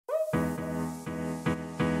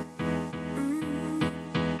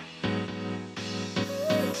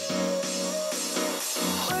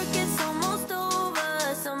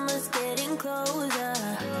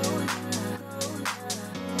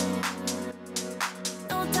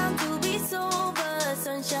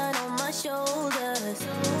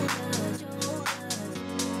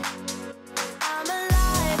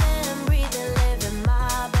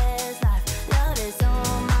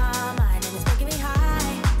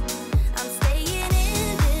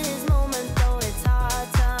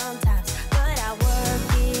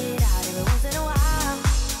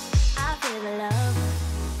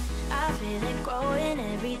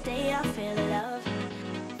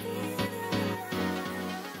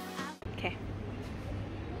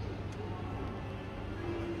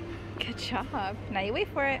job. Now you wait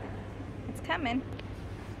for it. It's coming.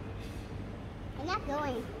 I'm not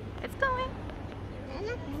going. It's going. I'm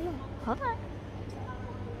not going. Hold on.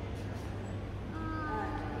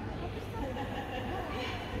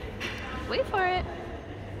 Wait for it.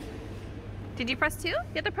 Did you press 2? You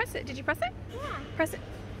have to press it. Did you press it? Yeah. Press it.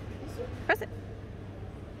 Press it.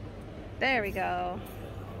 There we go.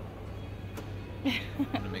 It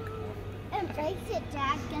makes it,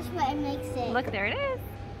 Dad. Guess what it makes it? Look, there it is.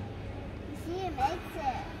 You see, it makes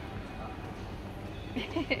it.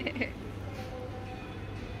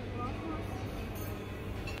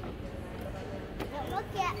 Don't look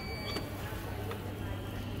yet.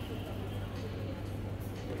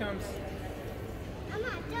 Here it comes. Come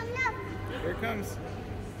on, don't look. Here it comes.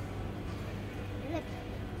 Look.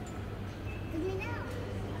 Give me now.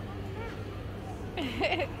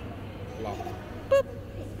 Lock. Boop.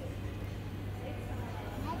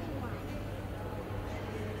 Another one.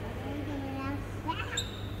 I'm gonna announce that.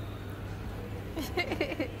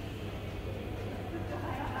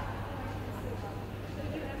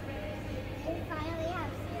 We finally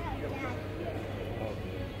have syrup, Dad.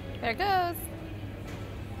 There it goes.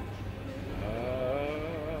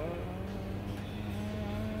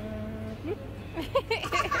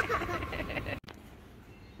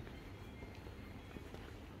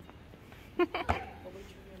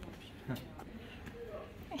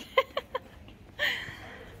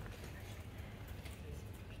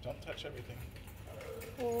 Don't touch everything.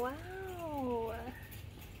 Wow.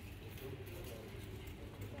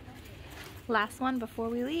 Last one before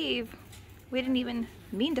we leave. We didn't even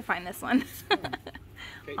mean to find this one.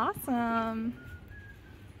 Okay. Awesome.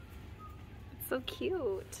 It's so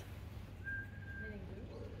cute.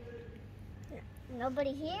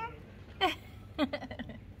 Nobody here?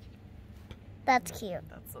 That's cute.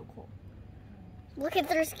 That's so cool. Look at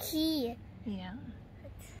there's key. Yeah.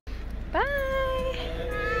 Bye.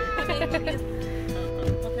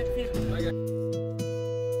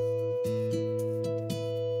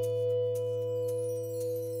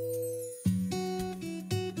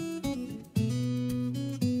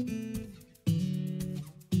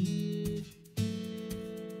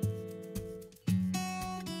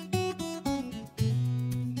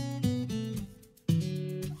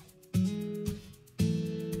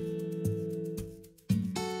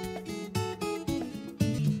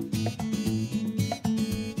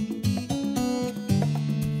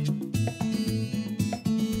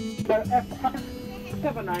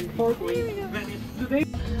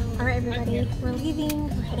 Alright everybody, we're leaving,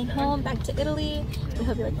 we're heading home, back to Italy. We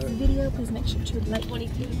hope you like this video. Please make sure to like,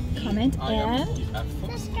 comment, and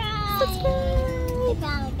Subscribe. We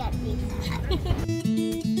finally got pizza.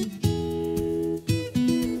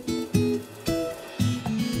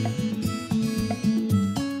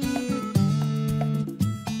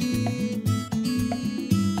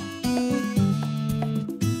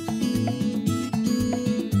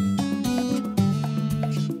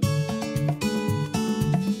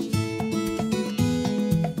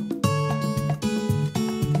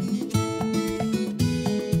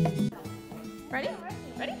 Ready?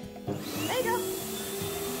 Ready? There you go.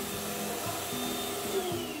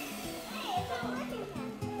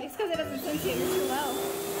 It's because it doesn't sense you. You're too low.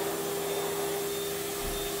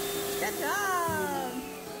 Good job.